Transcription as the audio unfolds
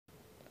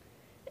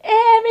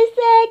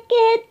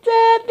minutes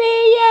of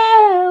the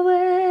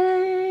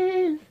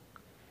hours,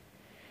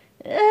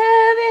 of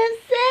the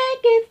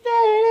seconds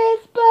that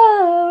is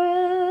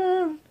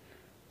borrowed,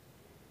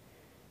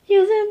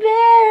 using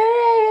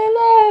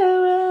parallels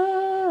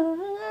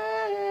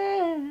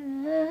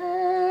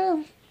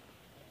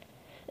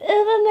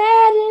of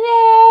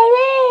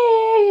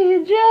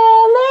imaginary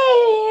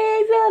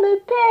drawings on the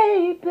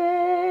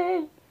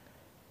paper.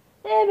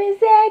 Every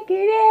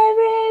second,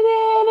 every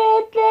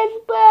minute that's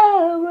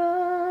borrowed.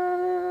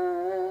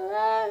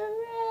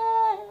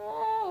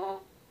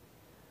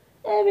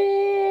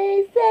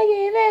 Every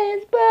second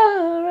that's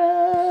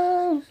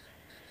borrowed.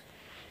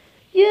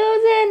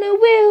 Using a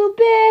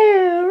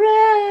wheelbarrow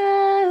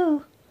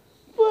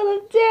full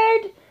of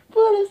dirt,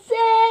 full of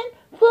sand,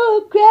 full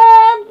of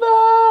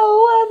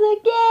gravel once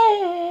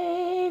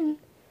again.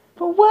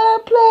 From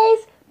one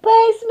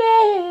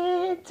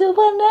placement to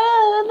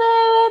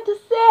another at the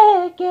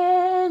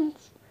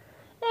seconds.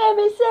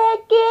 Every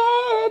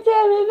second,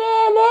 every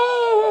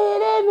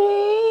minute,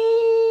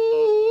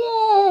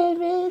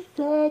 every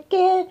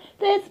second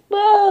that's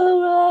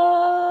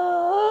borrowed.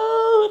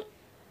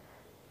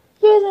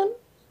 Using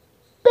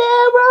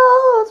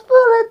barrels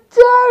full of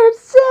dirt,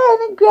 sand,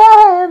 and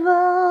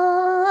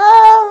gravel.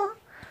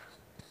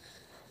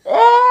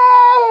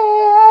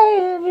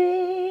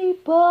 Every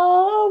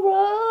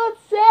borrowed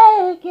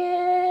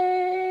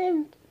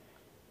second.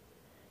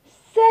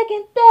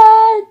 Second,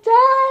 third,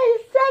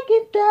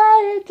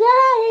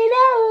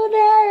 know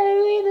that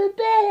we the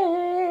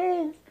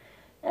best.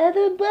 At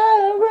the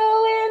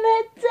borrowing the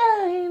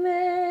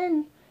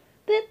diamond.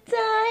 The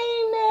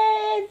time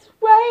is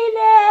right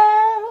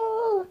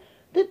now.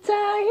 The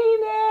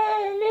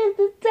timing is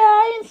the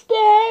time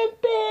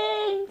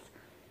stampings.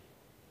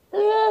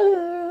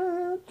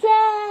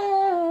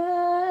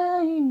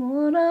 Time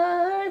on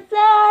our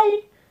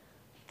side,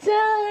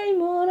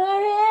 time on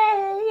our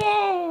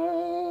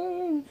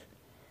hands.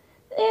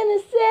 In the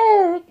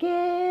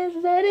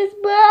seconds that is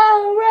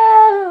borrowed,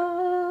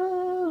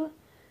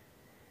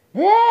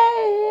 in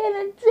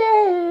the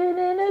dirt,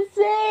 in the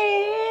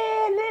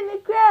sand, in the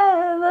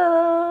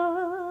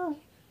gravel.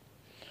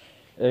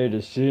 Hey,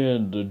 the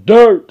sand, the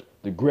dirt,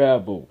 the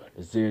gravel,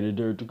 the sand, the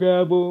dirt, the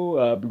gravel.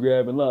 I'll be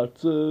grabbing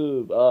lots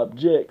of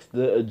objects.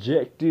 The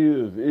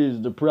objective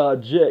is the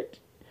project.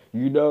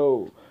 You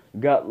know,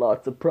 got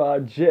lots of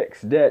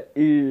projects that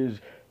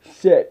is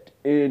set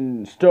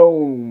in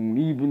stone.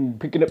 Even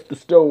picking up the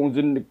stones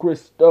and the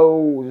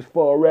crystals as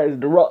far as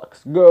the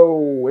rocks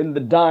go, and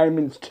the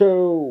diamonds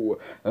too.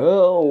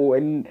 Oh,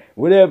 and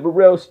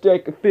whatever else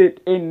that can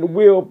fit in the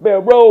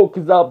wheelbarrow,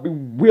 'cause I'll be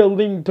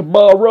willing to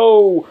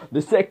borrow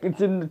the seconds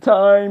and the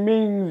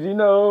timings, you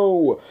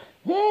know.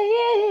 Every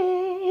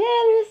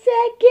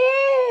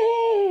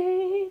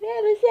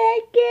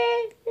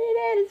second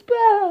that is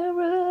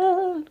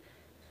borrowed.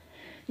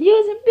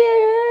 Using barefoot,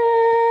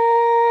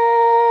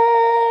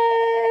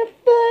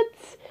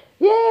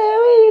 yeah,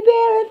 we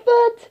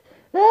barefoot.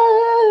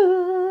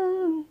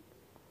 Oh,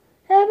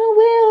 having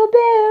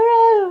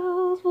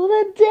wheelbarrows full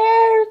of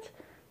dirt,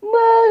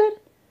 mud,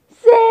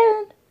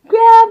 sand,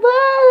 gravel,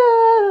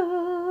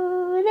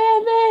 and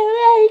every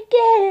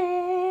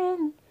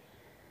weekend,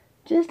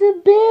 just to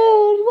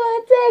build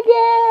once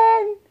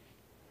again.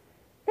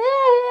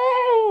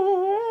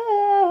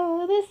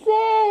 Oh, the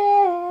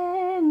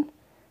sand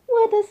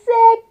with the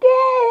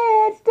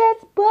seconds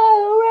that's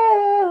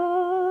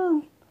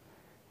borrowed.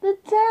 The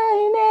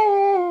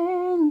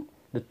timing.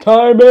 The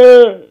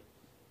timing!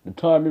 The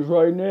time is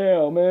right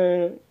now,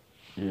 man.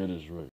 Yeah, that's right.